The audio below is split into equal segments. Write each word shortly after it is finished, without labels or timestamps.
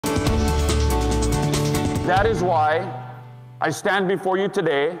That is why I stand before you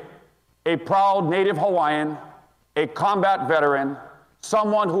today, a proud native Hawaiian, a combat veteran,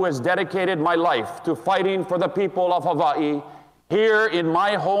 someone who has dedicated my life to fighting for the people of Hawaii, here in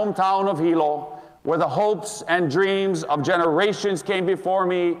my hometown of Hilo, where the hopes and dreams of generations came before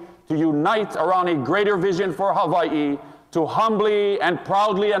me to unite around a greater vision for Hawaii, to humbly and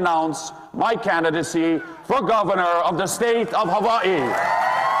proudly announce my candidacy for governor of the state of Hawaii.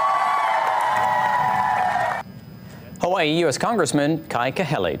 Hawaii U.S. Congressman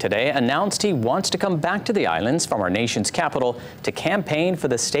Kahele today announced he wants to come back to the islands from our nation's capital to campaign for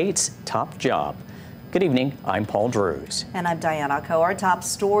the state's top job. Good evening, I'm Paul Drews. And I'm Diana Ko. Our top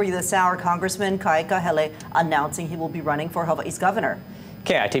story this hour, Congressman Kahele announcing he will be running for Hawaii's governor.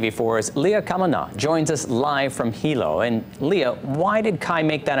 KITV4's Leah Kamana joins us live from Hilo. And Leah, why did Kai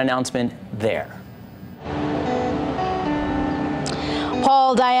make that announcement there?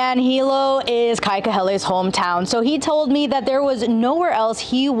 Paul, Diane, Hilo is Kahele's hometown, so he told me that there was nowhere else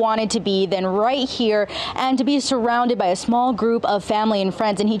he wanted to be than right here and to be surrounded by a small group of family and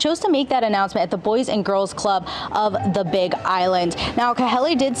friends, and he chose to make that announcement at the Boys and Girls Club of the Big Island. Now,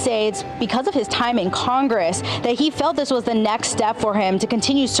 Kahele did say it's because of his time in Congress that he felt this was the next step for him to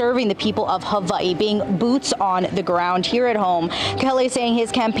continue serving the people of Hawaii, being boots on the ground here at home. Kahele saying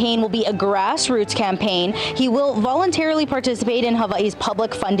his campaign will be a grassroots campaign. He will voluntarily participate in Hawaii's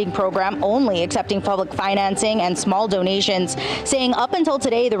public funding program, only accepting public financing and small donations, saying up until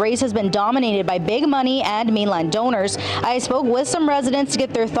today the race has been dominated by big money and mainland donors. I spoke with some residents to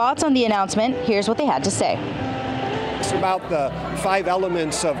get their thoughts on the announcement. Here's what they had to say. It's about the 5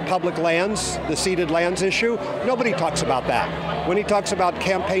 elements of public lands, the ceded lands issue. Nobody talks about that. When he talks about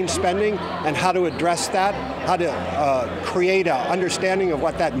campaign spending and how to address that, how to create an understanding of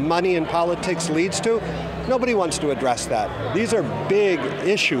what that money in politics leads to, nobody wants to address that. These are big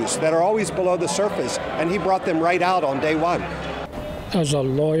issues that are always below the surface, and he brought them right out on day one. As a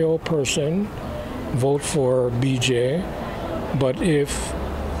loyal person, vote for BJ, but if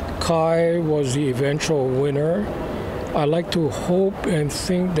Kai was the eventual winner, I like to hope and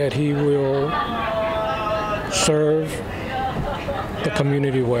think that he will serve the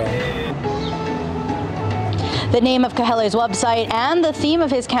community well. The name of Kahele's website and the theme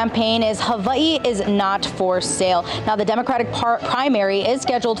of his campaign is Hawaii is not for sale. Now, the Democratic primary is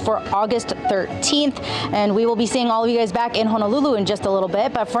scheduled for August 13th, and we will be seeing all of you guys back in Honolulu in just a little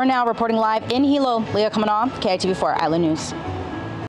bit. But for now, reporting live in Hilo, Leah Kamana, KITV4 Island News.